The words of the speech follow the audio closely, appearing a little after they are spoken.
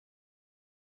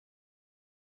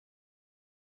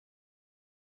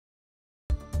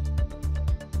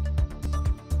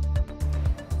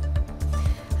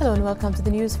Hello and welcome to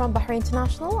the news from Bahrain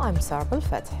International. I'm Sarah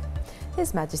Al-Fatih.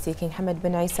 His Majesty King Hamad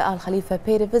bin Isa Al Khalifa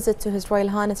paid a visit to His Royal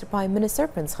Highness Prime Minister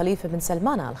Prince Khalifa bin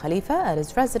Salman Al Khalifa at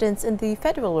his residence in the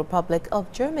Federal Republic of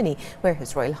Germany, where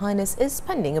His Royal Highness is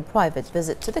spending a private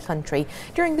visit to the country.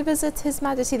 During the visit, His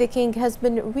Majesty the King has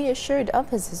been reassured of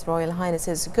His Royal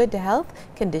Highness's good health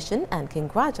condition and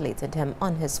congratulated him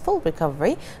on his full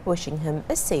recovery, wishing him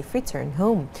a safe return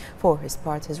home. For his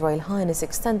part, His Royal Highness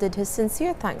extended his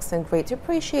sincere thanks and great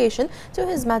appreciation to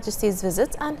His Majesty's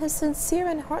visit and his sincere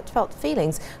and heartfelt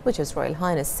feelings, which His Royal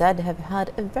Highness said have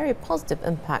had a very positive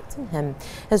impact on him.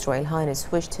 His Royal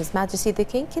Highness wished His Majesty the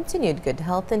King continued good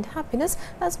health and happiness,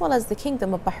 as well as the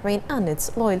Kingdom of Bahrain and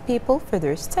its loyal people for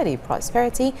their steady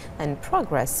prosperity and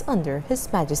progress under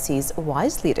His Majesty's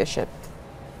wise leadership.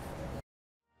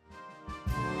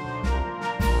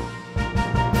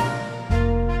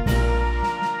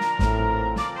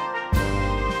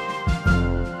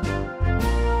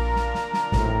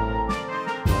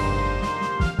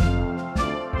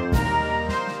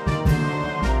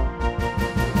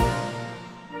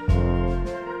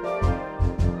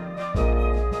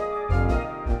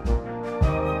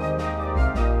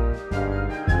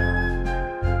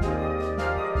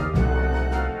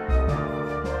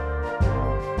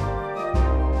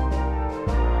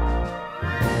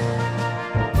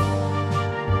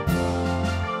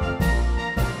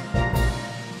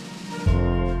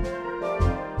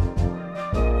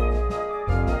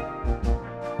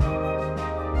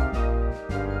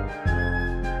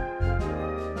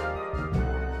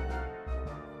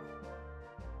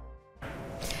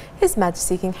 His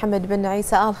Majesty King Hamad bin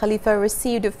Isa Al Khalifa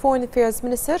received Foreign Affairs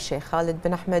Minister Sheikh Khalid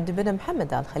bin Ahmed bin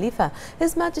Mohammed Al Khalifa.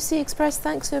 His Majesty expressed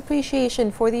thanks and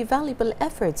appreciation for the valuable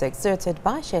efforts exerted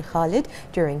by Sheikh Khalid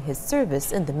during his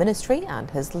service in the ministry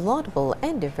and his laudable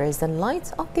endeavours in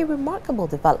light of the remarkable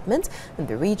development in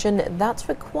the region that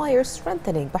requires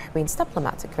strengthening Bahrain's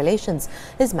diplomatic relations.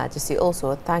 His Majesty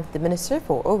also thanked the minister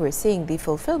for overseeing the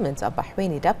fulfilment of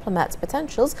Bahraini diplomats'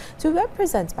 potentials to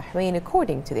represent Bahrain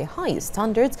according to the highest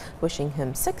standards, wishing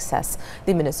him success.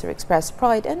 The minister expressed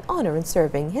pride and honour in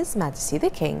serving His Majesty the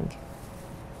King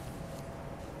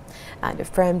and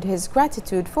affirmed his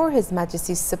gratitude for His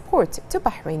Majesty's support to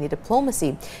Bahraini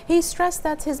diplomacy. He stressed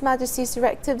that His Majesty's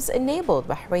directives enabled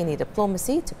Bahraini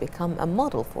diplomacy to become a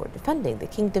model for defending the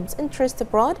kingdom's interest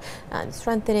abroad and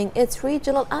strengthening its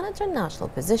regional and international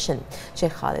position.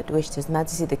 Sheikh Khalid wished His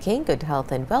Majesty the King good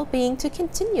health and well-being to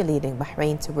continue leading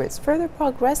Bahrain towards further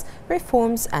progress,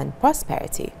 reforms and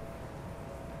prosperity.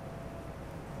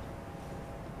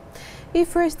 The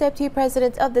first Deputy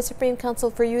President of the Supreme Council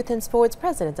for Youth and Sports,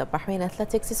 President of Bahrain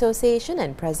Athletics Association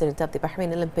and President of the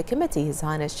Bahrain Olympic Committee, His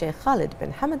Highness Sheikh Khalid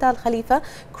bin Hamad Al Khalifa,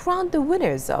 crowned the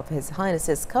winners of His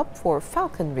Highness's Cup for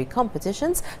falconry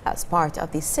competitions as part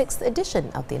of the 6th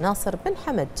edition of the Nasser bin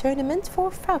Hamad Tournament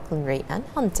for falconry and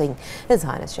hunting. His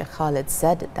Highness Sheikh Khalid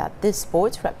said that this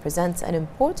sport represents an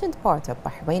important part of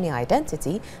Bahraini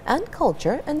identity and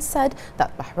culture, and said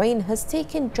that Bahrain has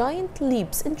taken giant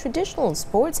leaps in traditional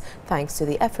sports thanks to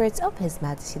the efforts of His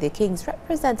Majesty the King's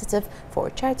representative for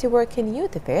charity work and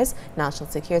youth affairs, National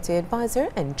Security Advisor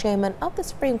and Chairman of the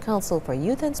Supreme Council for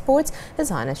Youth and Sports, His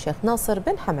Highness Sheikh Nasser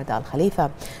bin Hamad Al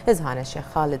Khalifa. His Highness Sheikh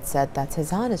Khalid said that His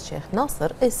Highness Sheikh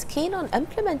Nasser is keen on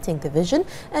implementing the vision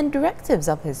and directives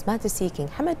of His Majesty King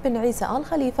Hamad bin Isa Al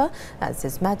Khalifa, as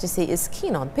His Majesty is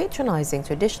keen on patronizing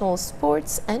traditional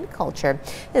sports and culture.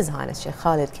 His Highness Sheikh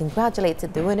Khalid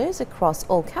congratulated the winners across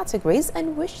all categories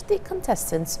and wished the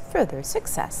contestants further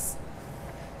success.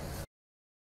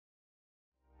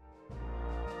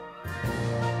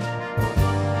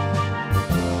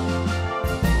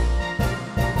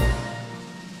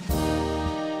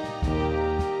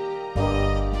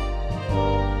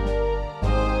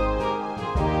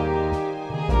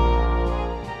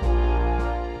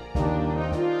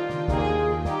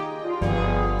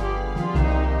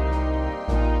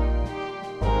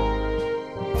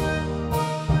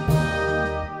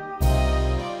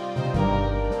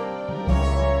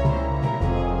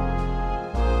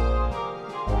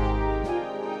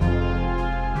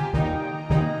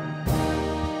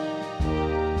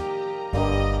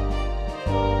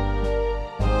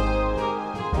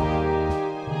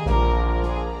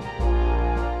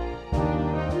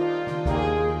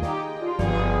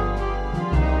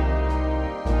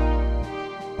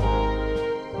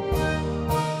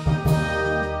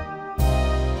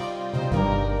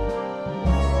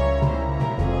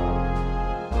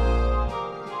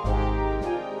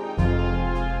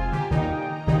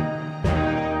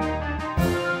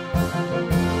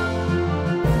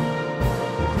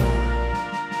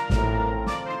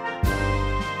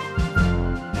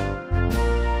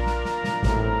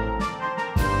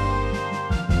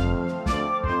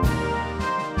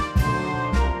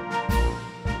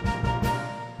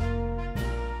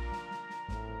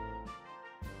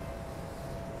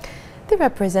 The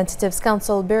Representatives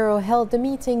Council Bureau held a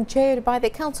meeting chaired by the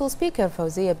Council Speaker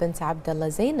Fawzia bint Abdullah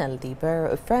Zainal. The Bureau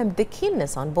affirmed the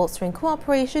keenness on bolstering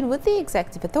cooperation with the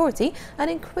Executive Authority and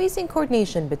increasing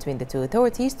coordination between the two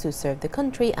authorities to serve the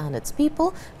country and its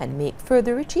people and make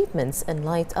further achievements in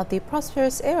light of the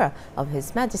prosperous era of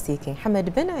His Majesty King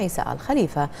Hamad bin Isa Al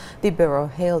Khalifa. The Bureau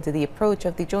hailed the approach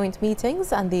of the joint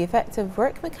meetings and the effective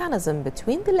work mechanism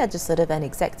between the legislative and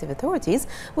executive authorities,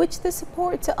 which the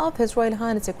support of His Royal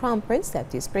Highness the Crown Prince,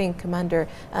 Deputy Supreme Commander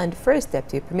and First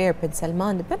Deputy Premier Prince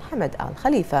Salman bin Hamad Al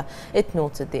Khalifa. It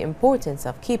noted the importance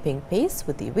of keeping pace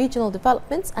with the regional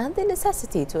developments and the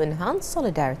necessity to enhance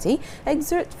solidarity,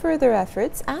 exert further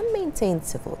efforts and maintain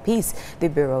civil peace. The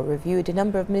Bureau reviewed a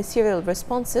number of ministerial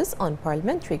responses on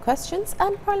parliamentary questions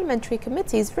and parliamentary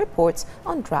committees' reports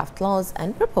on draft laws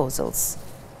and proposals.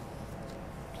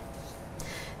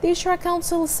 The Shura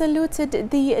Council saluted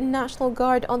the National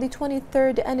Guard on the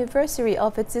 23rd anniversary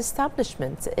of its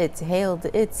establishment. It hailed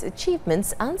its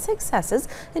achievements and successes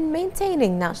in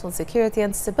maintaining national security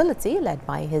and stability led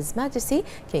by His Majesty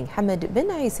King Hamad bin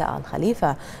Isa Al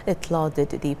Khalifa. It lauded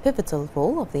the pivotal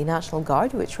role of the National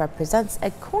Guard, which represents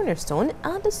a cornerstone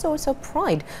and a source of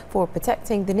pride for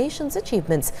protecting the nation's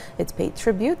achievements. It paid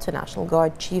tribute to National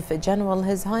Guard Chief General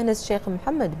His Highness Sheikh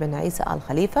Mohammed bin Isa Al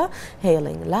Khalifa,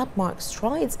 hailing landmark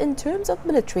strides in terms of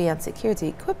military and security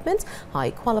equipment,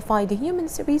 high qualified human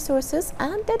resources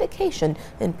and dedication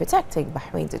in protecting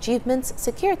Bahrain's achievements,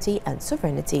 security and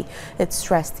sovereignty. It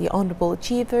stressed the honourable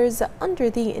achievers under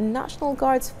the National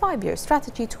Guard's 5-year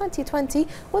strategy 2020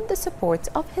 with the support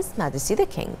of His Majesty the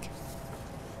King.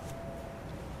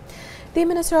 The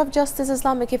Minister of Justice,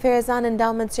 Islamic Affairs and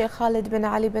Endowment Sheikh Khalid bin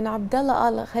Ali bin Abdullah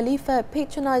Al Khalifa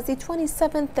patronized the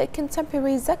 27th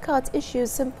Contemporary Zakat Issues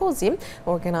Symposium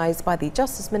organized by the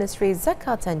Justice Ministry's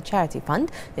Zakat and Charity Fund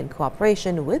in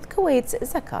cooperation with Kuwait's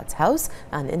Zakat House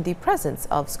and in the presence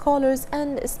of scholars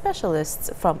and specialists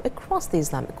from across the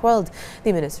Islamic world.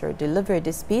 The Minister delivered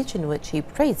a speech in which he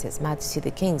praised His Majesty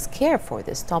the King's care for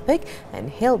this topic and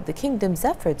hailed the Kingdom's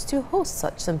efforts to host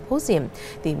such symposium.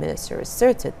 The Minister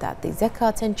asserted that the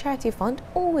Zakat and Charity Fund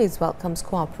always welcomes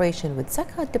cooperation with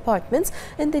Zakat departments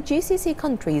in the GCC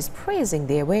countries, praising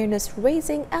the awareness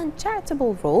raising and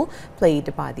charitable role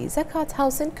played by the Zakat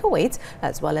House in Kuwait,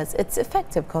 as well as its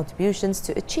effective contributions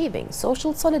to achieving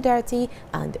social solidarity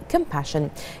and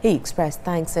compassion. He expressed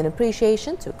thanks and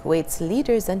appreciation to Kuwait's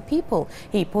leaders and people.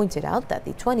 He pointed out that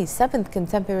the 27th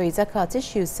Contemporary Zakat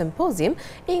Issues Symposium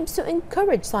aims to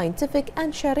encourage scientific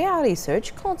and Sharia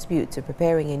research, contribute to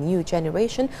preparing a new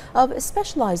generation of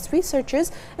specialized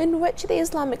researchers, enrich the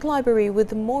Islamic library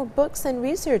with more books and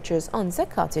researchers on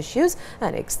Zakat issues,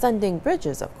 and extending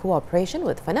bridges of cooperation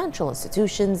with financial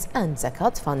institutions and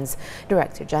Zakat funds.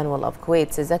 Director General of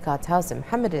Kuwait's Zakat House,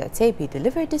 Mohammed Al-Ataibi,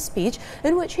 delivered a speech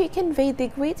in which he conveyed the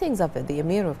greetings of the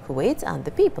Emir of Kuwait and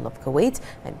the people of Kuwait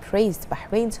and praised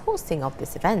Bahrain's hosting of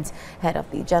this event. Head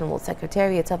of the General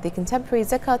Secretariat of the Contemporary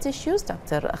Zakat Issues,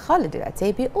 Dr. Khalid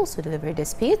Al-Ataibi, also delivered a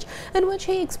speech in which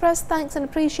he expressed thanks and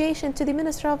appreciation to the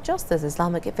Minister of Justice,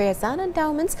 Islamic Affairs and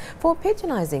Endowments for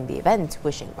patronizing the event,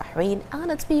 wishing Bahrain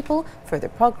and its people further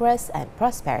progress and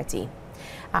prosperity.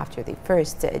 After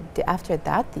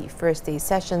that, the first day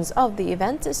sessions of the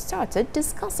event started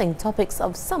discussing topics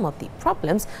of some of the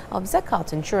problems of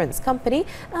Zakat Insurance Company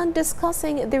and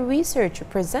discussing the research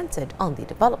presented on the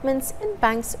developments in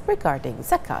banks regarding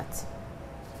Zakat.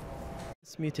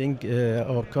 This meeting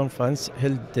or conference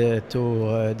held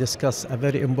to discuss a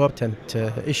very important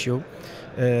issue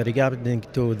regarding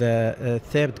to the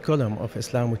third column of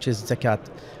Islam, which is Zakat,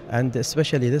 and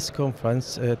especially this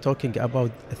conference talking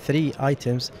about 3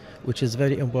 items which is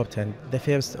very important. The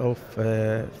first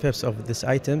of this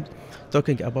item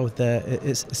talking about the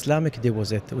Islamic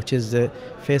deposit, which is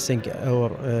facing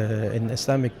our in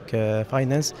Islamic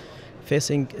finance,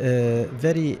 facing a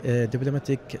very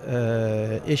diplomatic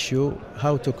issue,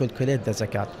 how to calculate the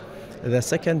zakat. The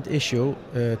second issue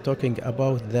talking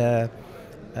about the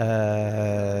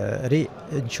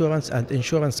insurance and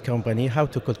insurance company, how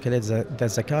to calculate the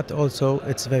zakat. Also,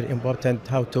 it's very important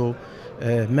how to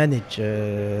manage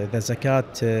the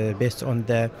zakat based on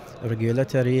the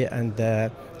regulatory and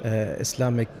the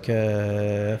Islamic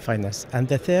finance. And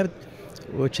the third,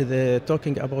 which is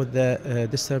talking about the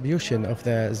distribution of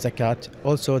the zakat.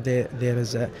 Also, there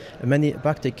is many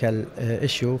practical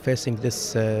issue facing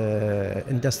this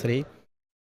industry.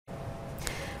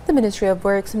 The Ministry of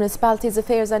Works, Municipalities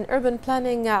Affairs and Urban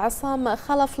Planning, Assam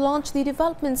Khalaf, launched the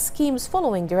development schemes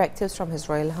following directives from His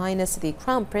Royal Highness the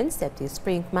Crown Prince, Deputy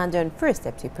Supreme Commander and First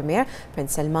Deputy Premier,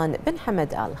 Prince Salman bin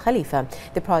Hamad Al Khalifa.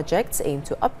 The projects aim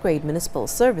to upgrade municipal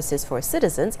services for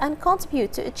citizens and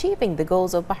contribute to achieving the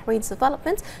goals of Bahrain's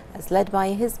development as led by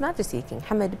His Majesty King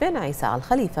Hamad bin Isa Al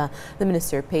Khalifa. The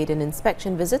Minister paid an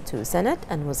inspection visit to Senate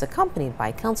and was accompanied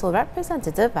by Council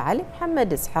Representative Ali Muhammad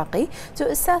Ishaqi to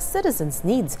assess citizens'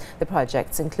 needs. The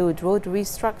projects include road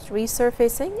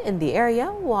resurfacing in the area,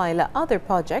 while other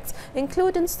projects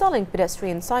include installing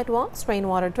pedestrian sidewalks,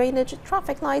 rainwater drainage,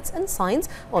 traffic lights and signs,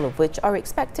 all of which are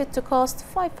expected to cost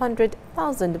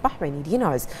 500,000 Bahraini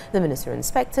dinars. The Minister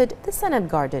inspected the Senate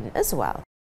garden as well.